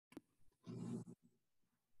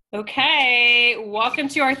Okay, welcome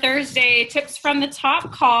to our Thursday Tips from the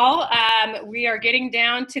Top call. We are getting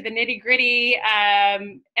down to the nitty-gritty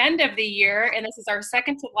end of the year, and this is our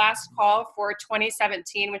second to last call for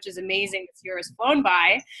 2017, which is amazing. This year has flown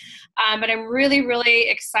by, but I'm really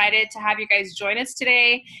excited to have you guys join us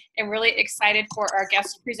today, and really excited for our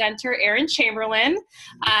guest presenter, Erin Chamberlain.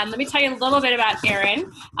 Let me tell you a little bit about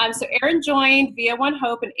Erin. So Erin joined Via One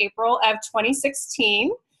Hope in April of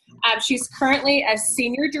 2016. She's currently a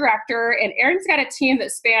senior director, and Erin's got a team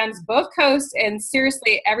that spans both coasts and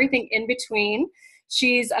seriously everything in between.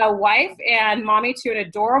 She's a wife and mommy to an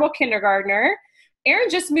adorable kindergartner. Erin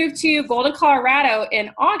just moved to Golden, Colorado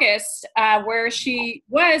in August, where she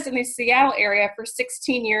was in the Seattle area for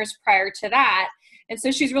 16 years prior to that. And so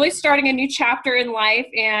she's really starting a new chapter in life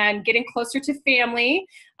and getting closer to family.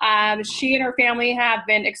 She and her family have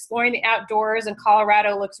been exploring the outdoors, and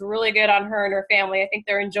Colorado looks really good on her and her family. I think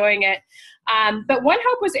they're enjoying it. But One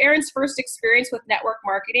Hope was Erin's first experience with network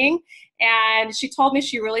marketing, and she told me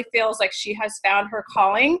she really feels like she has found her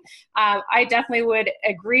calling. I definitely would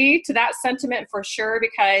agree to that sentiment for sure,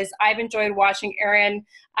 because I've enjoyed watching Erin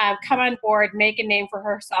come on board, make a name for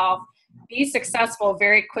herself, be successful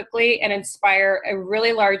very quickly, and inspire a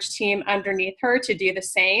really large team underneath her to do the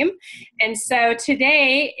same. And so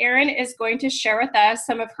today, Erin is going to share with us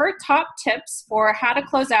some of her top tips for how to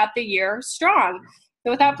close out the year strong.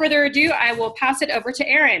 So without further ado, I will pass it over to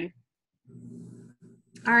Erin.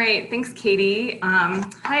 All right, thanks, Katie.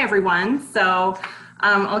 Hi, everyone. So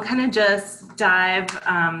I'll kind of just dive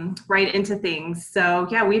right into things. So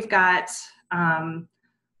yeah, we've got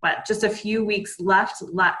just a few weeks left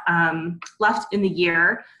in the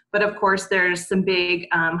year, but of course there's some big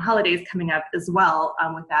holidays coming up as well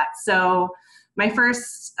with that. So my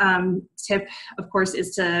first tip, of course,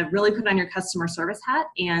 is to really put on your customer service hat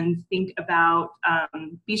and think about,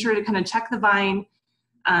 be sure to kind of check the Vine,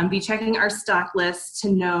 be checking our stock list to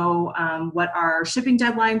know what our shipping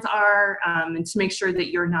deadlines are, and to make sure that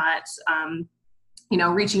you're not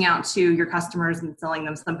reaching out to your customers and selling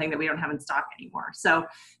them something that we don't have in stock anymore. So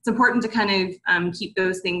it's important to kind of keep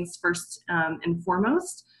those things first and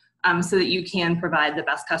foremost, so that you can provide the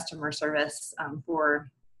best customer service for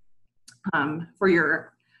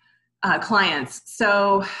your clients.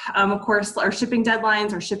 So of course, our shipping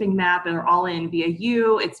deadlines, our shipping map, are all in Via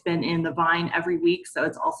You. It's been in the Vine every week, so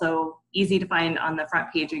it's also easy to find on the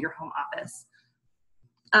front page of your home office.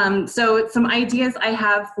 So some ideas I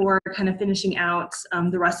have for kind of finishing out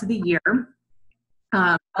the rest of the year.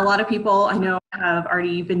 A lot of people I know have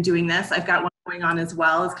already been doing this. I've got one going on as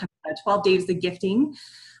well. It's kind of a 12 days of gifting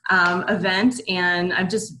event, and I've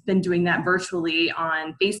just been doing that virtually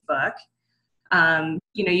on Facebook.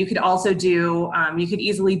 You could also do, you could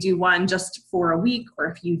easily do one just for a week or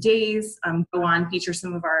a few days, go on, feature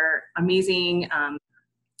some of our amazing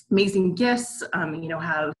gifts,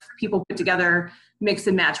 have people put together mix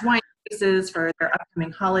and match wine cases for their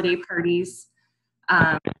upcoming holiday parties.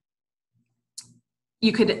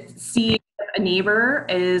 You could see if a neighbor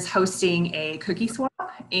is hosting a cookie swap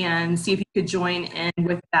and see if you could join in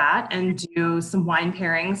with that and do some wine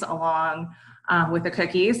pairings along with the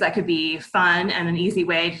cookies. That could be fun and an easy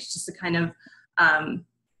way just to kind of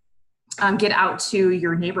get out to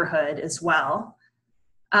your neighborhood as well.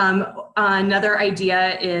 Another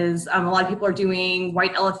idea is a lot of people are doing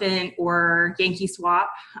White Elephant or Yankee Swap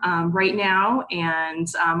right now, and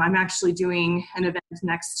I'm actually doing an event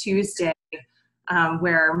next Tuesday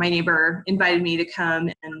where my neighbor invited me to come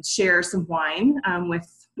and share some wine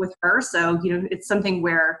with her. So it's something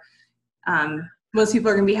where most people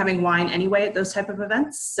are going to be having wine anyway at those type of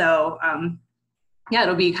events. So yeah,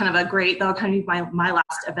 it'll be kind of that'll kind of be my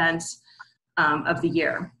last event of the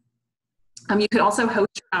year. You could also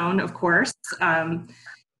host your own, of course,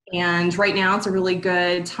 and right now it's a really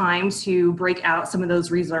good time to break out some of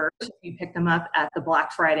those reserves if you pick them up at the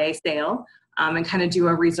Black Friday sale, and kind of do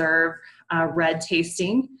a reserve red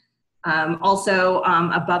tasting. Also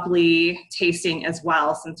a bubbly tasting as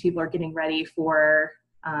well, since people are getting ready for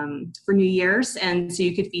New Year's, and so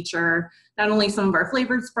you could feature not only some of our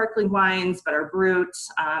flavored sparkling wines, but our Brut.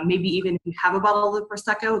 Maybe even if you have a bottle of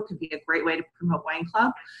Prosecco, it could be a great way to promote Wine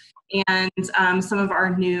Club. And some of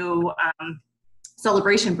our new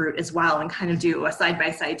Celebration Brut as well, and kind of do a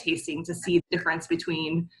side-by-side tasting to see the difference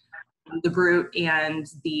between the Brut and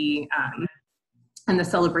the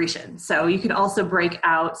Celebration. So you could also break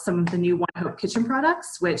out some of the new One Hope Kitchen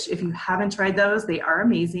products, which if you haven't tried those, they are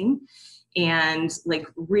amazing and like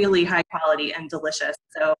really high quality and delicious.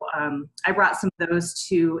 So I brought some of those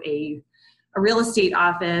to a real estate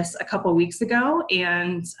office a couple weeks ago,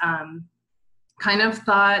 and kind of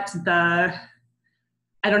thought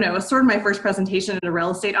I don't know, it was sort of my first presentation in a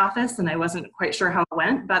real estate office, and I wasn't quite sure how it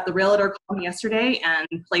went, but the realtor called me yesterday and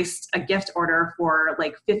placed a gift order for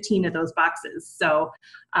like 15 of those boxes. So,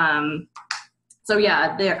 so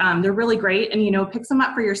yeah, they're really great, and, you know, pick some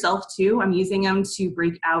up for yourself too. I'm using them to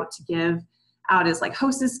break out to give out as like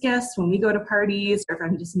hostess gifts when we go to parties, or if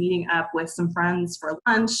I'm just meeting up with some friends for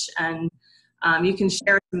lunch, and you can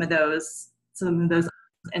share some of those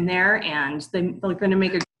in there, and they're going to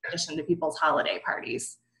make a great addition to people's holiday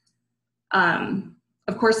parties.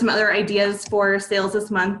 Of course, some other ideas for sales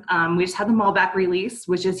this month. We just had the Malbec release,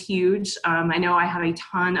 which is huge. I know I have a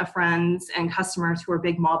ton of friends and customers who are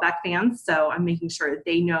big Malbec fans, so I'm making sure that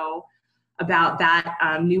they know about that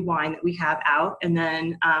new wine that we have out. And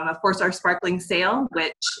then, of course, our sparkling sale,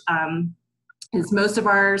 which is most of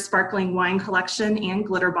our sparkling wine collection and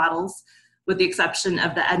glitter bottles, with the exception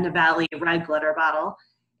of the Edna Valley red glitter bottle.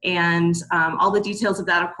 And all the details of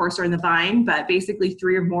that, of course, are in the Vine, but basically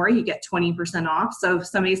 3 or more, you get 20% off. So if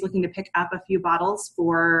somebody's looking to pick up a few bottles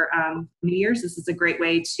for New Year's, this is a great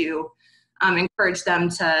way to encourage them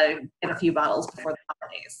to get a few bottles before the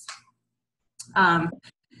holidays.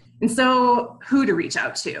 And so who to reach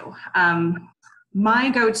out to? My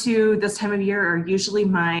go-to this time of year are usually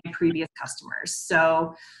my previous customers.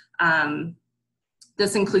 So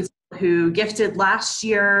this includes people who gifted last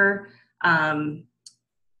year,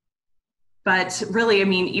 but really, I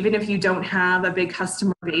mean, even if you don't have a big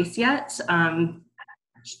customer base yet,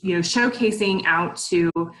 you know, showcasing out to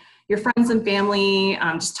your friends and family,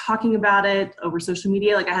 just talking about it over social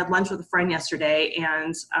media. Like I had lunch with a friend yesterday,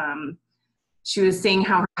 and she was saying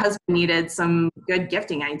how her husband needed some good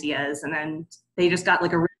gifting ideas, and then they just got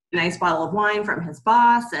like a really nice bottle of wine from his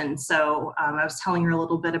boss. And so I was telling her a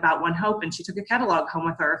little bit about One Hope, and she took a catalog home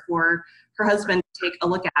with her for her husband to take a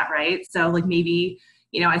look at, right? So like maybe,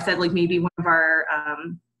 you know, I said like maybe one of our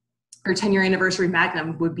 10-year anniversary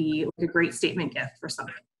Magnum would be like a great statement gift for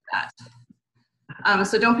something like that.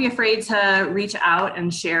 So don't be afraid to reach out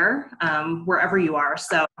and share wherever you are.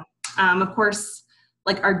 So of course,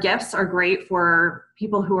 like our gifts are great for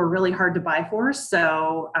people who are really hard to buy for.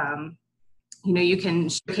 So, you know, you can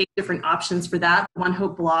showcase different options for that. One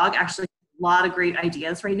Hope blog actually has a lot of great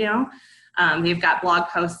ideas right now. They've got blog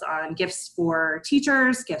posts on gifts for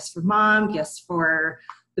teachers, gifts for mom, gifts for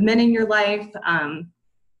the men in your life.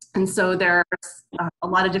 And so there's a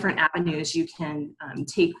lot of different avenues you can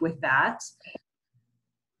take with that.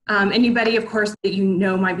 Anybody, of course, that you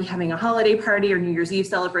know might be having a holiday party or New Year's Eve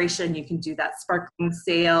celebration, you can do that sparkling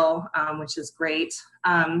sale, which is great.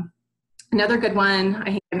 Another good one, I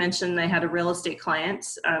think I mentioned I had a real estate client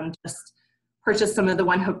just purchase some of the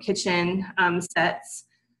One Hope Kitchen sets.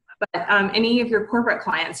 But any of your corporate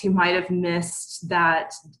clients who might have missed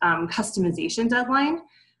that customization deadline,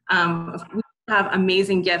 we have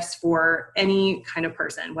amazing gifts for any kind of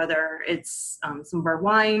person, whether it's some of our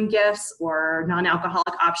wine gifts or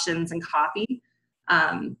non-alcoholic options and coffee.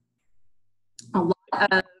 A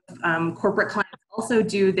lot of corporate clients also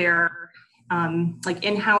do their like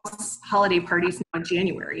in-house holiday parties now in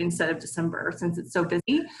January instead of December, since it's so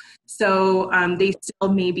busy. So they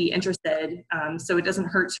still may be interested. So it doesn't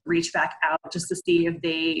hurt to reach back out just to see if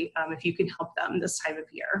they, if you can help them this time of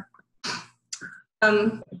year.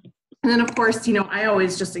 And then of course, you know, I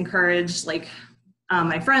always just encourage like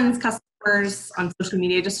my friends, customers on social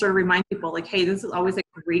media, just sort of remind people like, hey, this is always a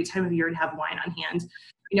great time of year to have wine on hand.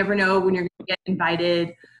 You never know when you're going to get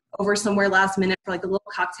invited over somewhere last minute for like a little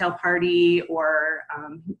cocktail party, or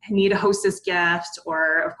need a hostess gift,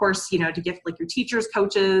 or of course, you know, to gift like your teachers,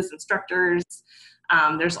 coaches, instructors.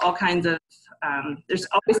 There's all kinds of, there's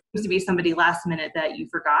always seems to be somebody last minute that you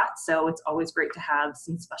forgot. So it's always great to have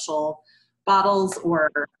some special bottles or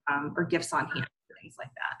gifts on hand, things like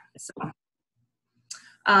that. So,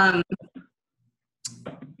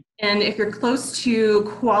 and if you're close to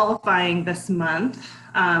qualifying this month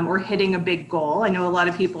or hitting a big goal, I know a lot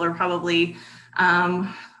of people are probably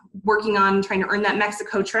working on trying to earn that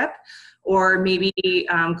Mexico trip, or maybe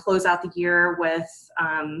close out the year with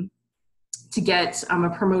to get a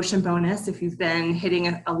promotion bonus if you've been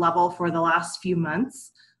hitting a level for the last few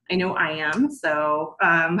months. I know I am. So,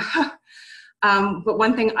 but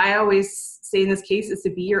one thing I always say in this case is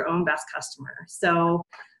to be your own best customer. So,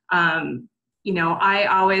 you know, I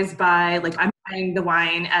always buy, like I'm buying the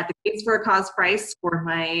wine at the Gates for a Cause price for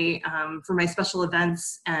my special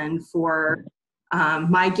events and for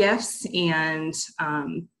my gifts. And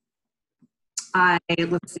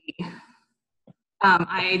let's see.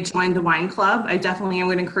 I joined the wine club. I definitely am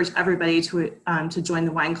going to encourage everybody to join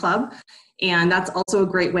the wine club. And that's also a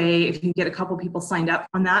great way if you can get a couple people signed up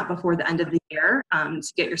on that before the end of the year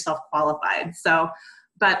to get yourself qualified. So,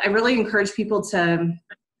 but I really encourage people to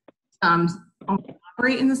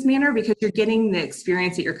operate in this manner, because you're getting the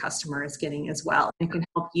experience that your customer is getting as well. It can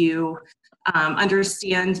help you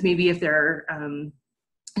understand maybe if they're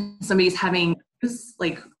somebody's having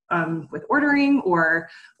like with ordering or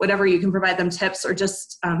whatever. You can provide them tips or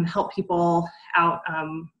just help people out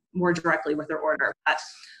more directly with their order. But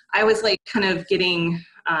I was like kind of getting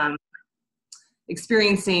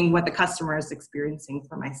experiencing what the customer is experiencing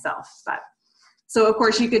for myself. But so of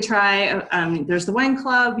course you could try, there's the wine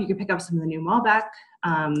club, you could pick up some of the new Malbec,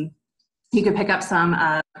 you could pick up some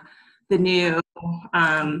of the new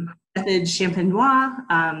Method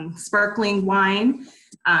Champenois, sparkling wine.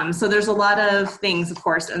 So there's a lot of things, of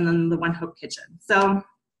course, and then the One Hope Kitchen. So,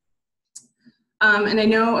 and I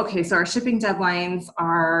know, okay, so our shipping deadlines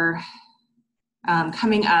are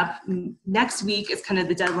coming up. Next week is kind of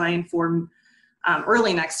the deadline for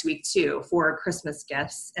early next week too, for Christmas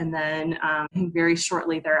gifts, and then very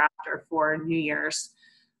shortly thereafter for New Year's,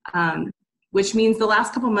 which means the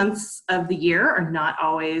last couple months of the year are not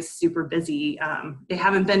always super busy. They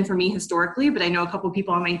haven't been for me historically, but I know a couple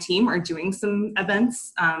people on my team are doing some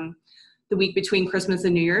events the week between Christmas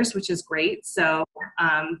and New Year's, which is great. So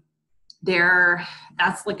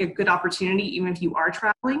that's like a good opportunity, even if you are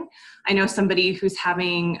traveling. I know somebody who's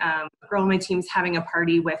having, a girl on my team's having a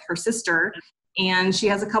party with her sister, and she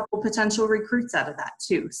has a couple potential recruits out of that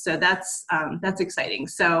too. So that's exciting.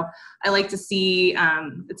 So I like to see,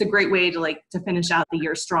 it's a great way to finish out the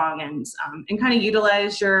year strong and kind of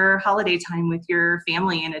utilize your holiday time with your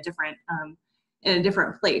family in a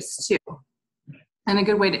different place too, and a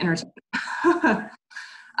good way to entertain.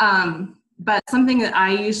 But something that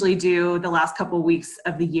I usually do the last couple of weeks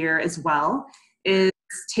of the year as well is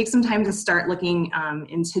take some time to start looking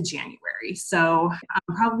into January. So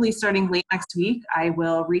probably starting late next week, I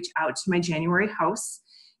will reach out to my January house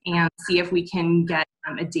and see if we can get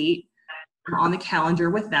a date on the calendar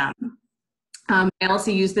with them. I also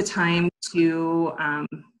use the time to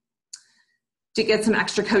get some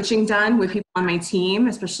extra coaching done with people on my team,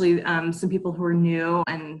 especially some people who are new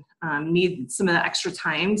and need some of the extra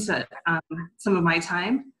time, some of my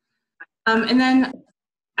time. And then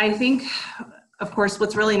I think, of course,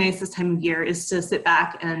 what's really nice this time of year is to sit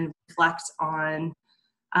back and reflect on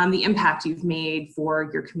the impact you've made for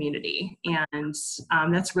your community. And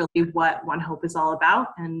that's really what One Hope is all about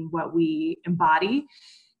and what we embody.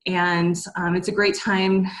 And it's a great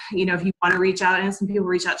time, if you want to reach out, and some people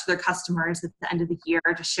reach out to their customers at the end of the year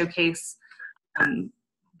to showcase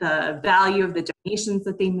the value of the donations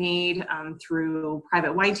that they made through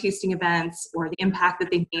private wine tasting events, or the impact that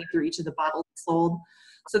they made through each of the bottles sold.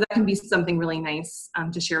 So that can be something really nice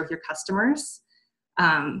to share with your customers.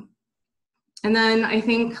 And then I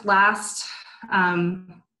think last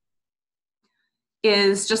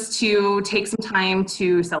is just to take some time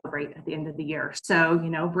to celebrate at the end of the year. So,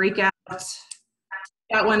 break out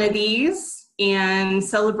one of these and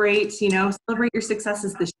celebrate your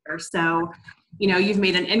successes this year. So, you've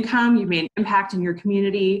made an income, you've made an impact in your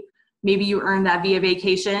community. Maybe you earned that via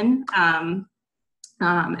vacation.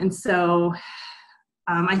 And so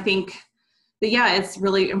I think that, it's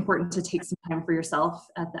really important to take some time for yourself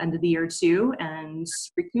at the end of the year too, and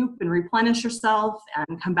recoup and replenish yourself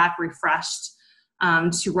and come back refreshed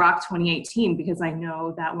to rock 2018, because I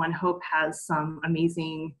know that One Hope has some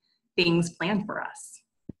amazing things planned for us.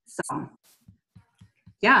 So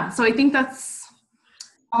so I think that's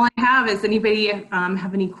all I have. Is anybody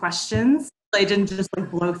have any questions? I didn't just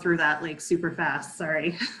blow through that super fast.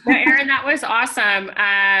 Sorry. No, Erin, that was awesome.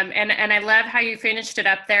 And I love how you finished it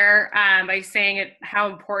up there by saying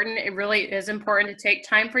how important it really is important to take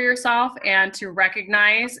time for yourself and to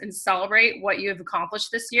recognize and celebrate what you have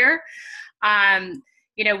accomplished this year.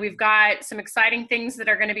 We've got some exciting things that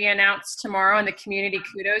are going to be announced tomorrow in the community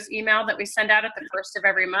kudos email that we send out at the first of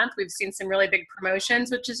every month. We've seen some really big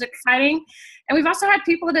promotions, which is exciting. And we've also had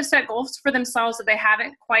people that have set goals for themselves that they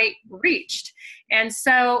haven't quite reached. And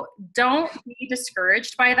so don't be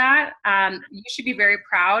discouraged by that. You should be very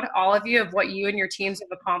proud, all of you, of what you and your teams have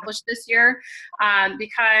accomplished this year,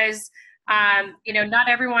 because not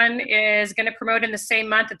everyone is going to promote in the same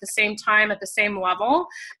month, at the same time, at the same level.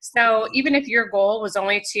 So even if your goal was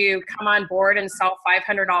only to come on board and sell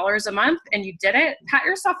 $500 a month and you did it, pat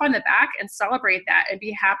yourself on the back and celebrate that and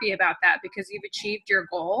be happy about that, because you've achieved your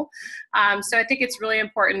goal. So I think it's really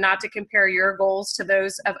important not to compare your goals to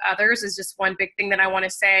those of others, is just one big thing that I want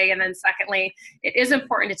to say. And then secondly, it is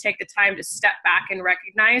important to take the time to step back and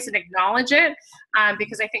recognize and acknowledge it,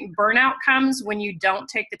 because I think burnout comes when you don't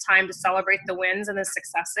take the time to celebrate the wins and the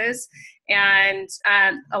successes. And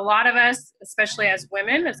a lot of us, especially as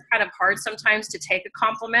women, it's kind of hard sometimes to take a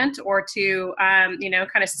compliment or to,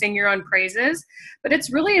 kind of sing your own praises. But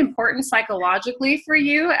it's really important psychologically for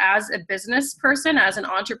you as a business person, as an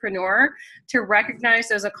entrepreneur, to recognize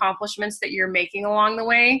those accomplishments that you're making along the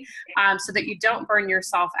way, so that you don't burn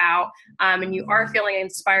yourself out, and you are feeling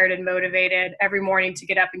inspired and motivated every morning to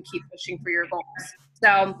get up and keep pushing for your goals.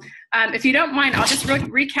 So if you don't mind, I'll just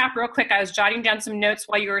recap real quick. I was jotting down some notes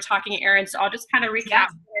while you were talking, Erin, so I'll just kind of recap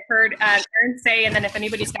what I heard Erin say, and then if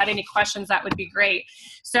anybody's got any questions, that would be great.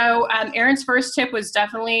 So Erin's first tip was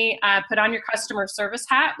definitely put on your customer service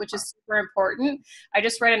hat, which is super important. I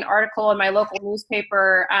just read an article in my local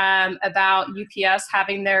newspaper about UPS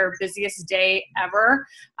having their busiest day ever,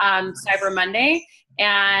 Cyber Monday,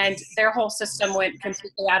 and their whole system went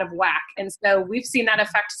completely out of whack. And so we've seen that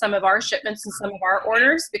affect some of our shipments and some of our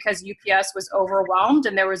orders because UPS was overwhelmed,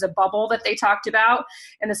 and there was a bubble that they talked about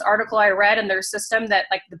in this article I read in their system that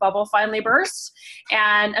like the bubble finally burst.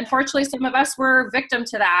 And unfortunately, some of us were victim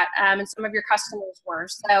to that, and some of your customers were.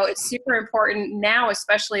 So it's super important now,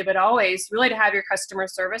 especially, but always, really to have your customer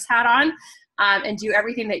service hat on. And do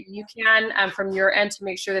everything that you can from your end to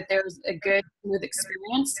make sure that there's a good, smooth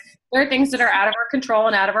experience. There are things that are out of our control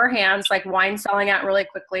and out of our hands, like wine selling out really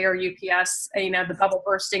quickly or UPS, the bubble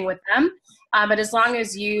bursting with them. But as long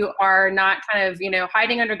as you are not kind of,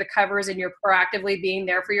 hiding under the covers and you're proactively being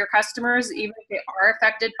there for your customers, even if they are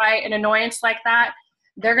affected by an annoyance like that,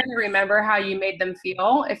 they're going to remember how you made them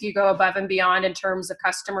feel if you go above and beyond in terms of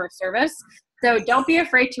customer service. So don't be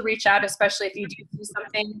afraid to reach out, especially if you do see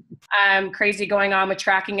something crazy going on with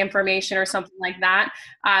tracking information or something like that.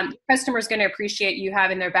 The customer's going to appreciate you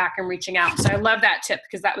having their back and reaching out. So I love that tip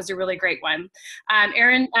because that was a really great one.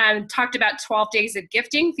 Erin talked about 12 days of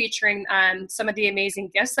gifting featuring some of the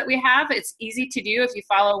amazing gifts that we have. It's easy to do if you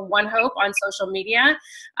follow One Hope on social media.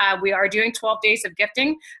 We are doing 12 days of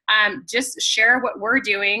gifting. Just share what we're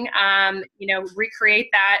doing, recreate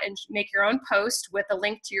that and make your own post with a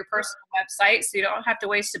link to your personal website, so you don't have to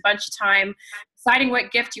waste a bunch of time deciding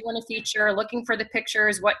what gift you want to feature, looking for the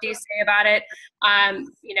pictures, what do you say about it.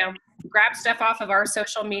 Grab stuff off of our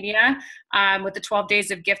social media with the 12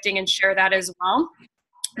 days of gifting and share that as well.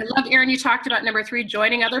 I love, Erin, you talked about number 3,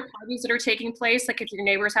 joining other parties that are taking place, like if your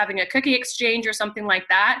neighbor's having a cookie exchange or something like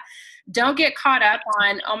that. Don't get caught up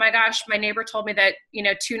on, oh my gosh, my neighbor told me that,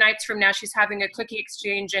 2 nights from now she's having a cookie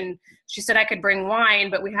exchange and she said I could bring wine,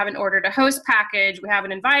 but we haven't ordered a host package. We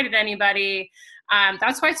haven't invited anybody.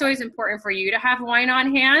 That's why it's always important for you to have wine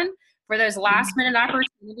on hand for those last minute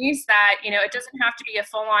opportunities that, it doesn't have to be a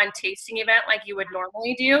full on tasting event like you would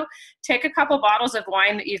normally do. Take a couple bottles of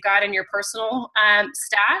wine that you've got in your personal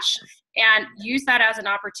stash and use that as an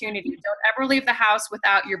opportunity. Don't ever leave the house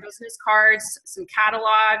without your business cards, some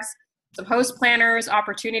catalogs, some host planners,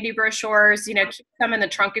 opportunity brochures, keep them in the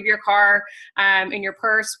trunk of your car, in your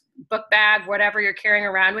purse, book bag, whatever you're carrying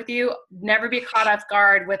around with you. Never be caught off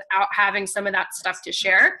guard without having some of that stuff to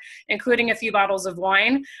share, including a few bottles of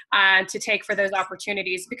wine to take for those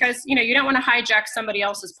opportunities, because, you don't want to hijack somebody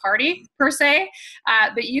else's party per se,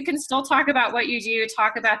 but you can still talk about what you do,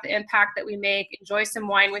 talk about the impact that we make, enjoy some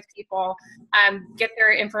wine with people, get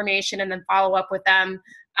their information and then follow up with them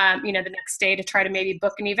the next day to try to maybe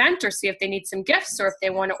book an event or see if they need some gifts or if they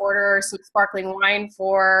want to order some sparkling wine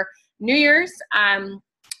for New Year's.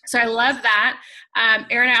 So I love that.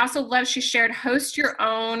 Erin, I also love she shared host your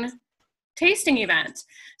own tasting event.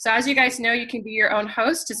 So as you guys know, you can be your own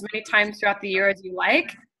host as many times throughout the year as you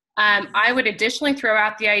like. I would additionally throw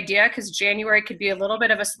out the idea, because January could be a little bit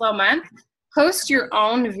of a slow month, host your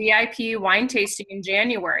own VIP wine tasting in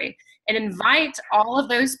January. And invite all of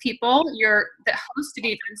those people that hosted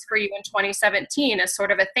events for you in 2017 as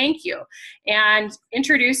sort of a thank you, and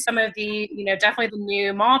introduce some of the, definitely the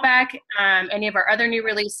new Malbec, any of our other new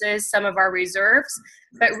releases, some of our reserves,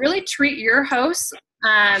 but really treat your hosts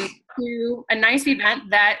to a nice event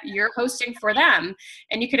that you're hosting for them.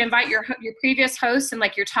 And you could invite your previous hosts and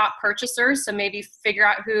like your top purchasers. So maybe figure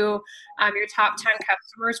out who your top 10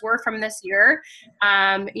 customers were from this year,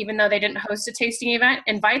 even though they didn't host a tasting event.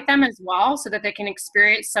 Invite them as well so that they can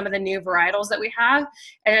experience some of the new varietals that we have.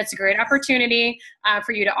 And it's a great opportunity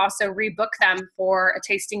for you to also rebook them for a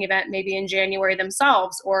tasting event, maybe in January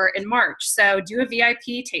themselves or in March. So do a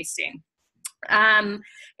VIP tasting.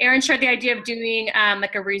 Erin shared the idea of doing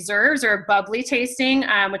like a reserves or a bubbly tasting,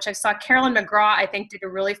 which I saw Carolyn McGraw, I think, did a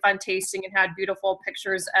really fun tasting and had beautiful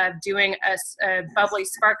pictures of doing a bubbly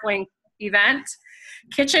sparkling event.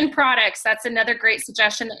 Kitchen products, that's another great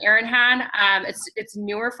suggestion that Erin had. It's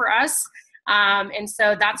newer for us. And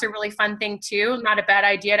so that's a really fun thing too. Not a bad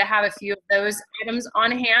idea to have a few of those items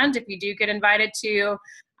on hand if you do get invited to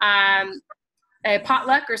a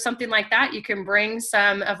potluck or something like that, you can bring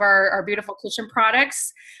some of our beautiful kitchen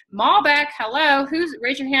products. Malbec, hello.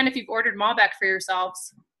 Raise your hand if you've ordered Malbec for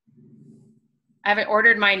yourselves. I haven't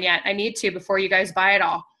ordered mine yet. I need to before you guys buy it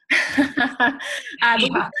all. But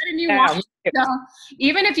we've got a new wine. So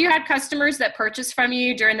even if you had customers that purchased from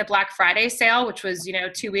you during the Black Friday sale, which was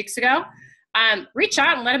 2 weeks ago, reach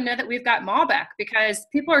out and let them know that we've got Malbec, because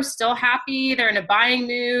people are still happy. They're in a buying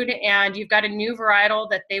mood, and you've got a new varietal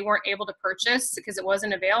that they weren't able to purchase because it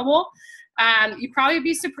wasn't available. You'd probably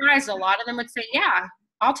be surprised. A lot of them would say, yeah,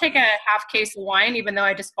 I'll take a half case of wine, even though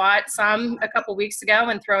I just bought some a couple weeks ago,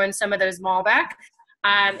 and throw in some of those Malbec.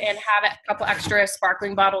 And have a couple extra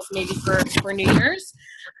sparkling bottles maybe for New Year's.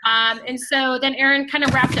 And so then Erin kind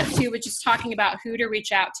of wrapped up too with just talking about who to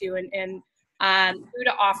reach out to and who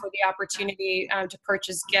to offer the opportunity to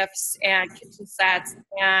purchase gifts and kitchen sets.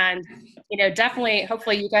 And, definitely,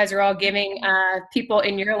 hopefully you guys are all giving people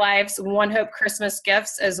in your lives One Hope Christmas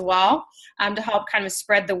gifts as well, to help kind of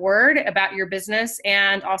spread the word about your business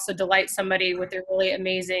and also delight somebody with a really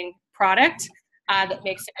amazing product that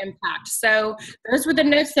makes an impact. So those were the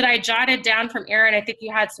notes that I jotted down from Erin. I think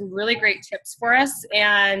you had some really great tips for us,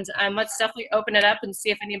 and let's definitely open it up and see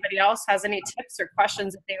if anybody else has any tips or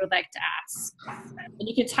questions that they would like to ask. And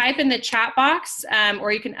you can type in the chat box,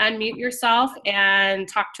 or you can unmute yourself and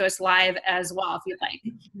talk to us live as well if you'd like.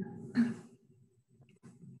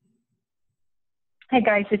 Hey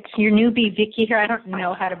guys, it's your newbie Vicki here. I don't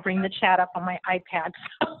know how to bring the chat up on my iPad.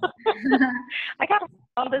 I got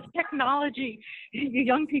all this technology. You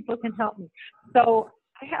young people can help me. So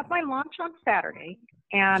I have my launch on Saturday,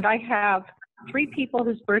 and I have 3 people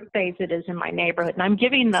whose birthdays it is in my neighborhood, and I'm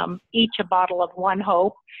giving them each a bottle of One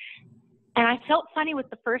Hope. And I felt funny with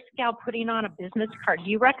the first gal putting on a business card. Do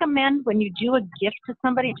you recommend when you do a gift to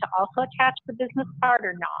somebody to also attach the business card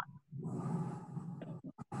or not?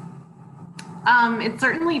 It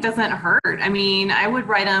certainly doesn't hurt. I mean, I would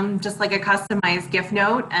write them just like a customized gift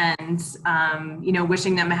note and,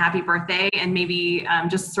 wishing them a happy birthday, and maybe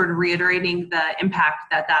just sort of reiterating the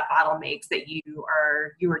impact that bottle makes that you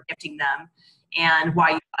are gifting them and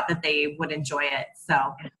why you thought that they would enjoy it.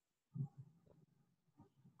 So.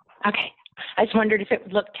 Okay. I just wondered if it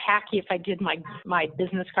would look tacky if I did my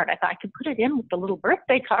business card. I thought I could put it in with the little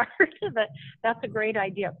birthday card. That's a great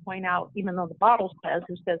idea. Point out, even though the bottle says,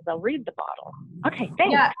 who says they'll read the bottle. Okay,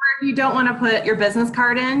 thanks. Yeah, or if you don't want to put your business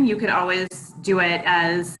card in, you could always do it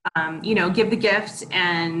as, give the gift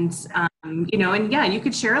and, and yeah, you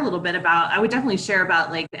could share a little bit about, I would definitely share about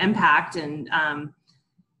like the impact and,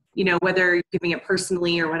 whether you're giving it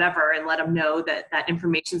personally or whatever, and let them know that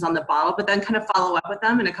information's on the bottle, but then kind of follow up with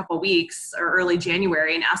them in a couple weeks or early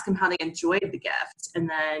January and ask them how they enjoyed the gift. And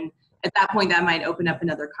then at that point, that might open up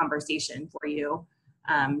another conversation for you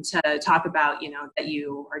to talk about, that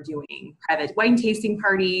you are doing private wine tasting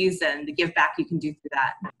parties and the give back you can do through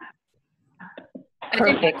that.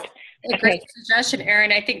 Perfect. A great suggestion,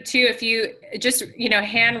 Erin. I think too, if you just,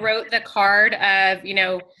 hand wrote the card of,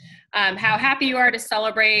 how happy you are to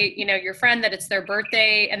celebrate, your friend, that it's their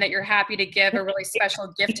birthday, and that you're happy to give a really special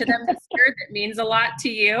gift to them this year that means a lot to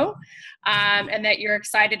you, and that you're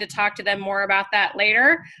excited to talk to them more about that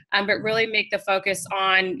later, but really make the focus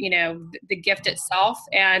on, the gift itself,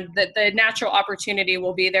 and the natural opportunity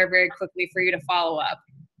will be there very quickly for you to follow up.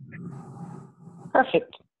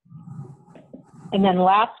 Perfect. And then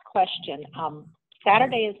last question.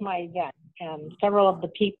 Saturday is my event, and several of the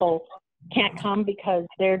people can't come because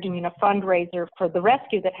they're doing a fundraiser for the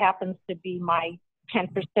rescue that happens to be my 10%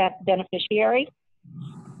 beneficiary.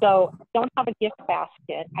 So I don't have a gift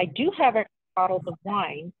basket. I do have bottles of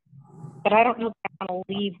wine, but I don't know if I'm going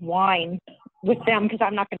to leave wine with them because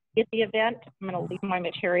I'm not going to get the event. I'm going to leave my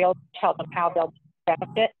material, tell them how they'll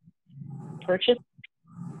benefit, purchase.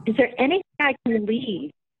 Is there anything I can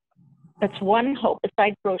leave that's One Hope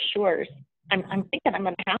besides brochures? I'm thinking I'm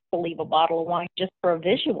going to have to leave a bottle of wine just for a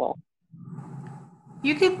visual.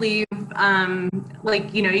 You could leave, you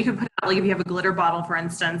could put out, like if you have a glitter bottle, for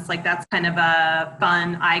instance, like that's kind of a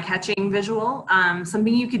fun, eye-catching visual.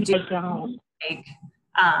 Something you could do,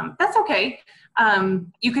 that's okay.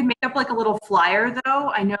 You could make up like a little flyer though.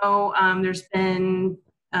 I know there's been,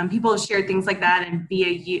 people have shared things like that in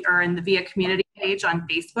the VIA community page on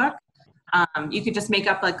Facebook. You could just make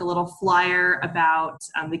up like a little flyer about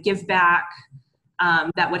the give back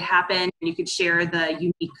that would happen, and you could share the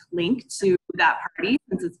unique link to that party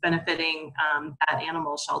since it's benefiting that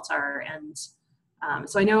animal shelter. And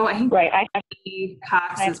so I think right. I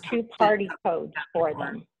have 2 party codes for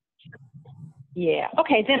them. Yeah.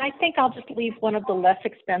 Okay. Then I think I'll just leave one of the less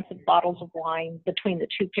expensive bottles of wine between the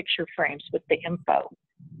 2 picture frames with the info.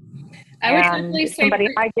 I would definitely if say somebody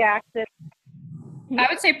hijacks it. I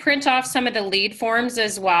would say print off some of the lead forms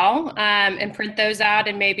as well, and print those out,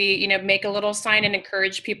 and maybe, you know, make a little sign and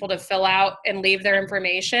encourage people to fill out and leave their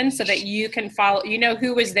information so that you can follow, you know,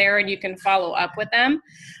 who was there and you can follow up with them.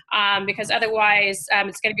 Because otherwise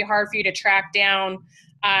it's going to be hard for you to track down.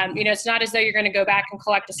 You know, it's not as though you're going to go back and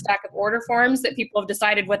collect a stack of order forms that people have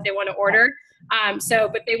decided what they want to order.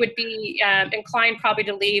 But they would be inclined probably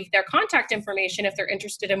to leave their contact information if they're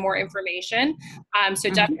interested in more information.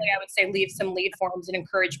 Definitely I would say leave some lead forms and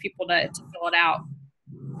encourage people to fill it out.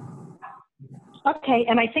 Okay,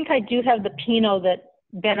 and I think I do have the Pinot that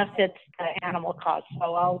benefits the animal cause,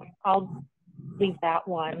 so I'll leave that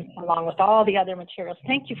one along with all the other materials.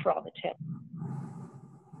 Thank you for all the tips.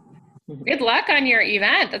 Good luck on your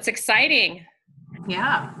event. That's exciting.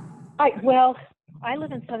 Yeah. I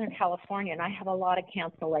live in Southern California, and I have a lot of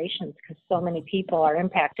cancellations because so many people are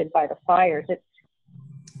impacted by the fires.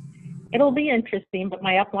 It'll be interesting, but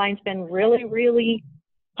my upline's been really, really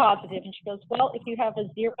positive. And she goes, well, if you have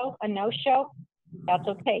a no-show, that's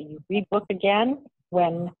okay. You rebook again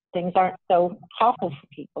when things aren't so awful for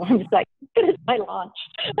people. I'm just like, good as my launch.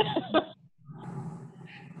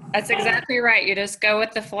 That's exactly right. You just go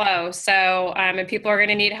with the flow. So, and people are going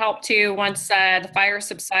to need help too once the fire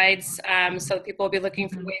subsides. So people will be looking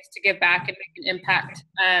for ways to give back and make an impact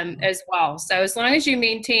as well. So as long as you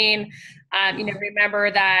maintain,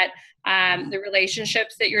 remember that the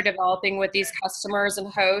relationships that you're developing with these customers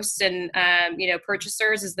and hosts and,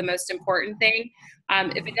 purchasers is the most important thing.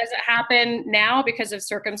 If it doesn't happen now because of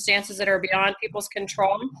circumstances that are beyond people's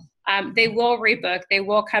control, they will rebook. They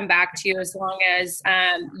will come back to you as long as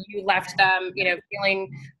you left them, feeling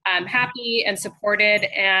happy and supported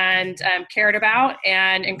and cared about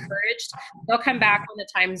and encouraged. They'll come back when the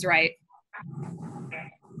time's right.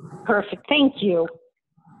 Perfect. Thank you.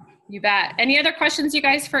 You bet. Any other questions, you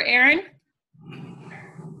guys, for Erin?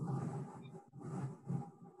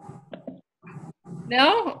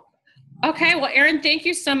 No? Okay. Well, Erin, thank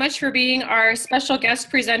you so much for being our special guest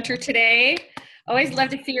presenter today. Always love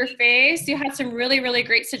to see your face. You had some really, really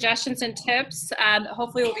great suggestions and tips that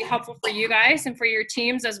hopefully will be helpful for you guys and for your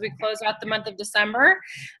teams as we close out the month of December.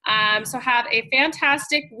 So have a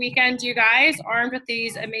fantastic weekend, you guys, armed with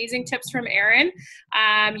these amazing tips from Erin.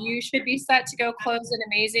 You should be set to go close an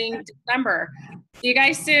amazing December. See you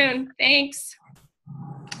guys soon. Thanks.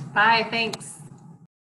 Bye. Thanks.